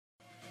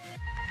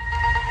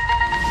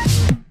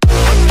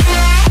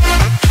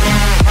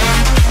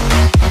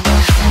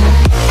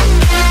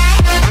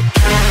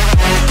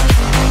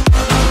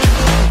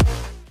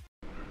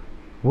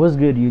What's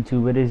good,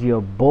 YouTube? It is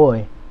your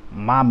boy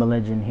Mamba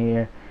Legend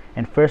here,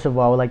 and first of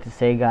all, I would like to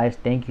say, guys,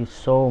 thank you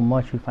so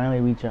much. We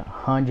finally reached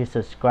 100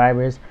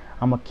 subscribers.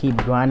 I'm gonna keep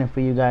grinding for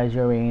you guys.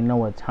 You already know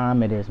what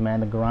time it is, man.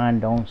 The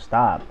grind don't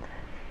stop.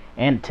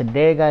 And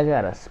today, guys, I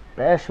got a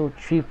special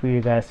treat for you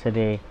guys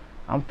today.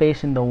 I'm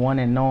facing the one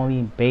and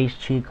only Vs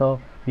Chiko.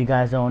 If you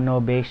guys don't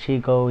know Vs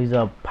Chiko, he's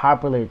a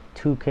popular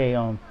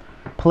 2K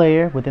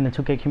player within the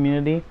 2K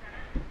community.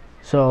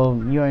 So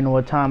you already know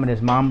what time it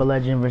is. Mamba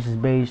Legend versus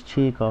Vs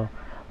Chiko.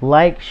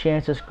 Like, share,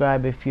 and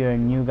subscribe if you're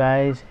new,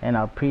 guys, and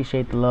I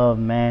appreciate the love,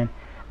 man.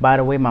 By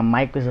the way, my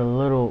mic is a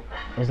little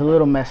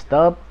messed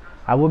up.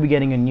 I will be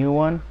getting a new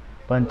one,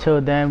 but until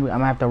then, I'm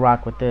gonna have to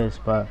rock with this.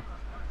 But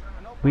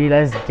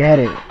let's get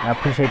it. I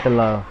appreciate the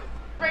love.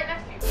 Right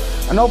next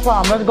to you. No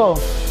problem. Let's go.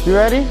 You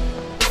ready?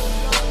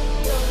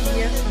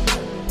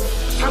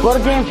 Yes. Go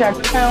to game chat.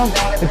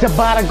 It's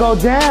about to go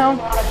down.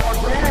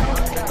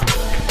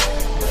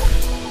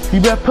 You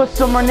better put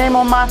some more name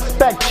on my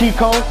spec,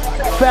 Chico.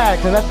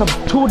 Facts, and that's a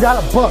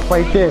 $2 buck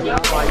right there.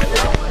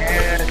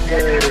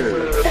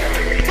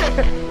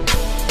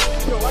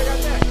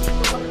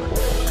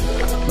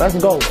 Let's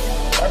go.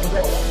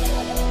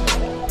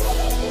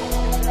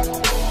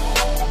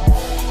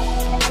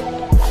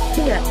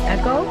 You got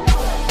echo?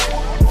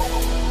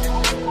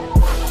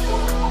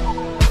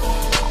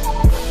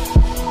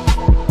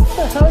 What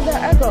the hell is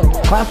that echo?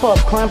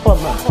 Clamp up,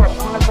 man.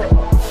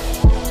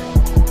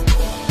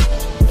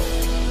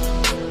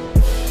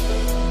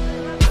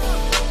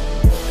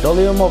 Don't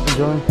leave him open,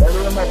 Julian.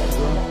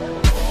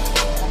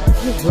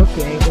 He's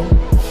rookie angle.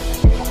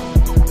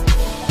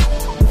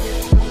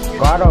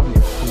 Guard up,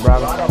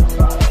 brother.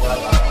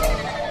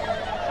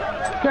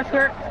 Yes,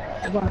 sir.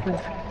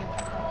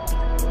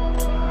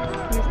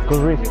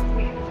 Good read.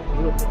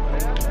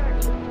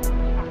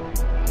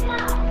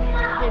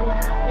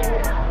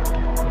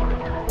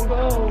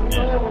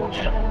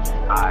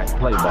 Alright,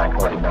 play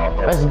ball.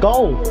 Let's go.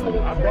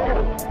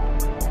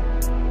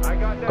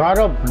 Guard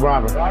up,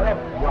 Robert.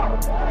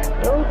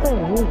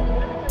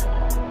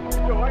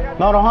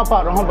 No, don't hop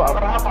out.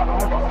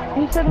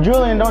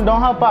 Julian, don't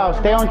hop out.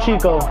 Stay on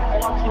Chico.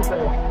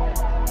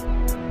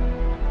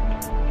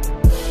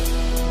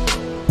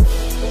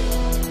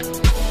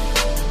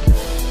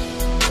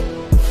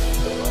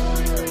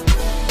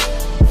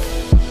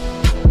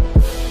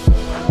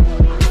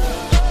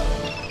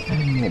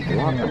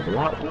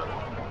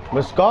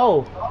 Let's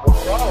go.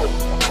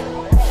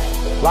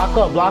 Block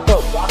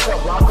up.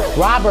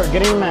 Robert,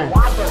 get in, man. I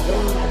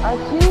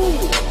see.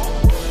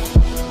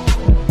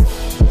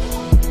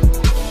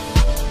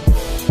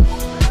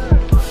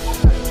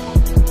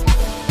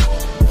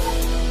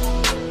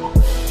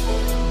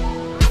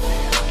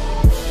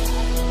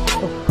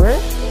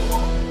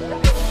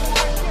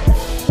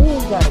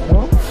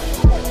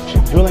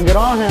 Julian, get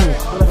on him.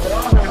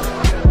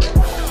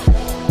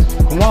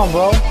 Come on,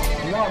 bro.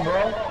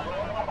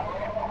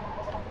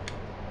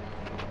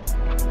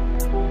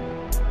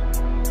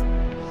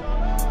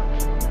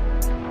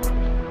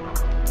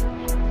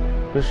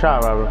 Good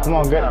shot, Robert. Come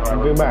on, get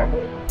back.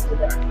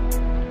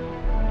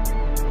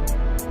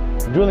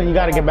 Julian, you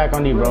gotta get back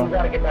on D, bro.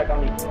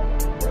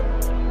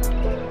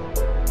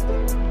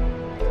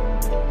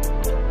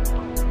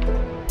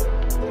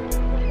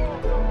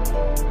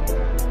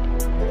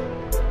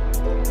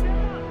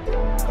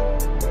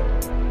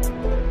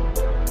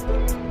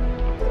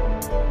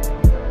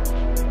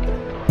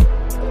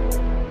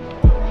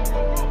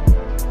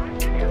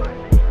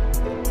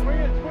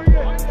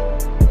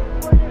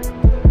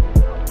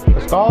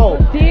 Go.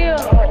 Deal.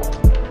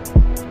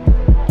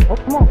 Oh,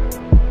 come on.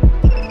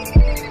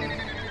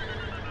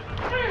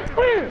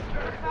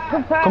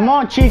 Come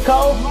on,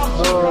 Chico.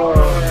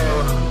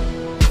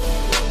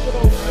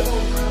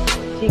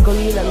 Chico,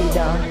 you let me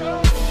down.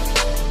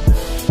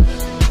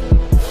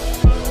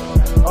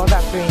 Oh,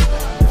 got free.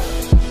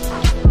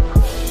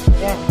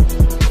 Yeah.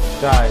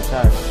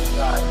 Sorry.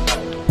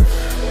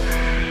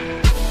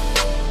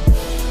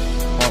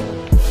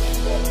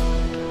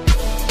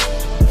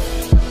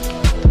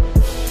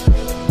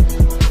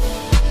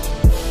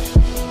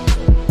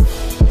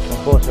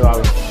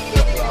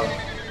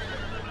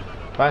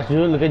 Watch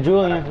Julian, look at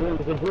Julian.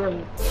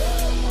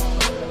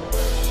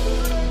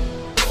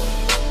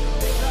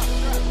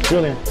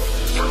 Julian.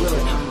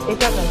 8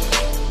 seconds.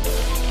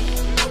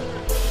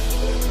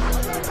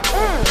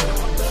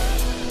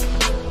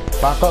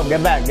 Back up,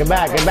 get back,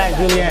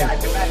 Julian.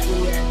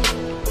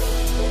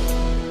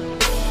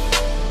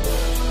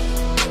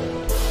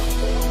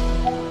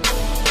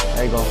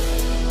 There you go.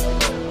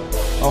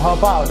 Don't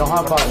hop out.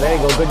 There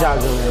you go. Good job,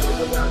 Julian.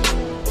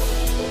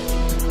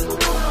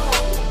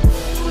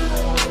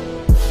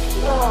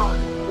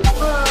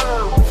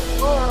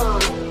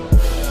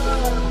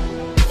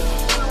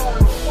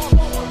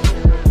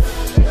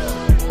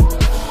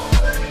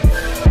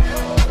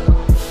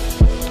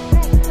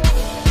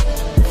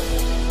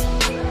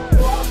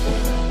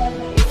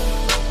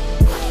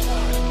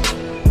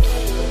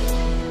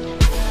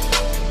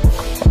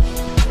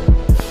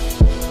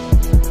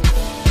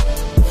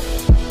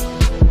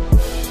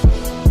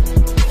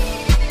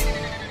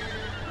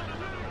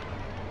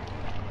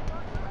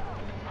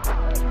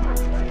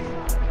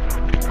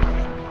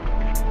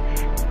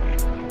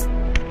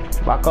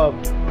 Back up.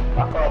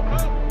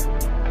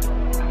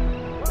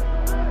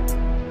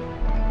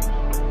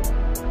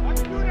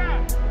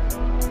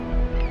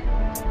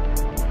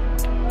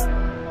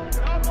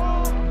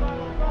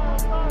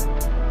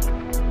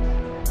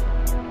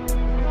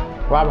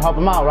 Robert, help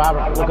him out,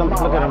 Robert. Look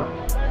at him.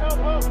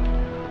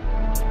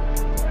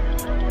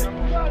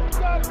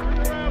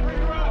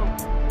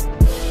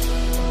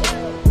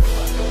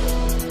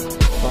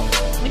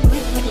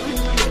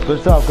 Good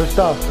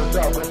stuff.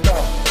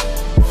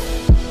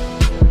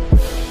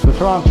 What's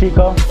wrong,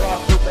 Chico?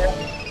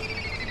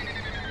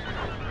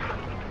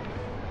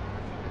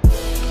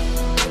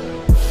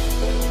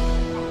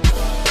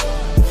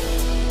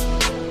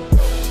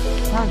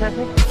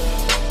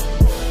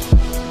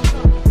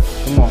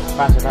 Come on,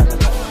 pass it.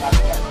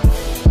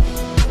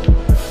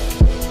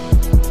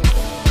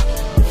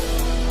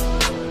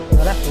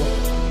 Oh, that's cool.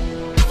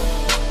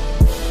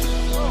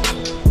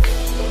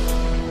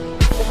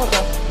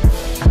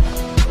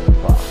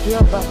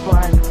 You're best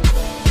line.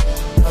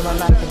 I'm not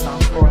knocking on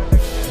 4.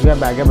 Get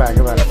back.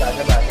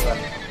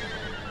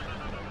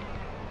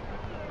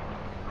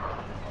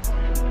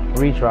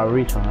 Reach, Rob,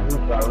 reach on him.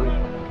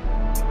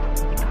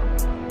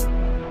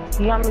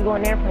 You got me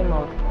going airplane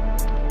mode.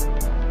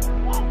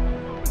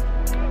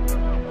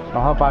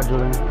 Don't help out,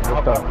 Julian.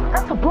 Lift up.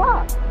 That's a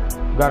block.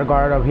 You gotta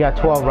guard up. He had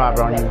 12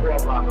 Robert on you.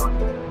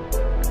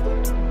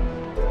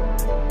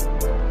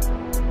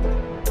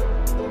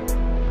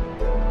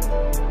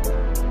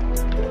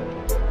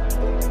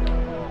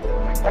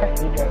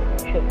 That's DJ.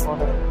 Shit,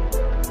 hold on.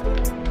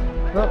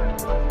 Look.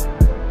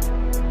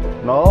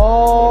 No,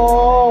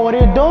 what are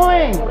you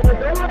doing?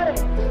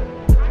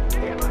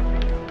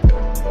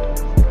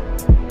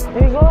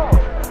 There you go.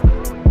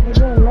 You're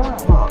doing now.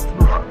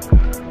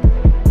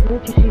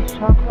 Did you see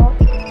shot clock?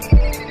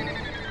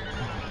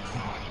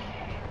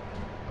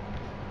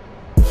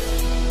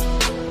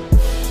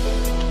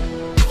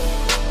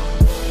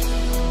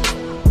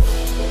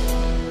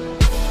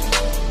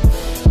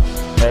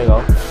 There you go.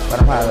 Let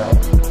him have that.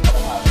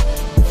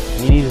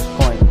 You need his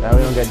point. That way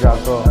we don't get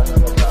dropped off.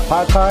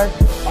 Hot card?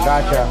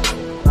 Gotcha.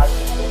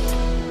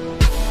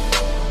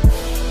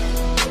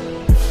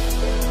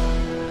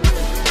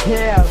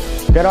 Yeah.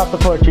 Get off the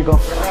court, Chico.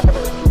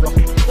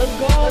 Let's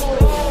go.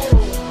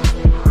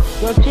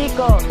 Yo,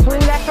 Chico,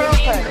 swing that curl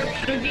cut.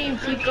 Good game,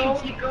 Chico.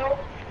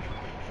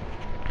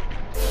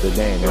 Good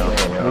game, yo.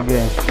 Good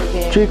game.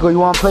 Chico, you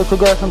want to play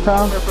together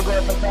sometime?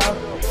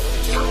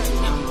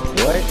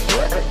 What?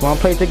 Want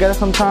to play together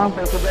sometime?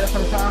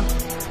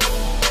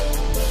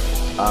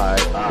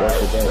 Alright,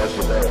 that's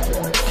your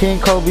bad. King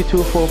Kobe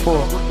 244.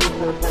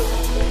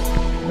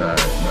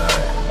 Nice.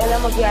 And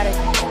I'm gonna get it.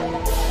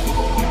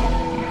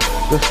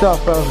 Good stuff,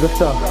 fellas. Good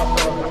stuff.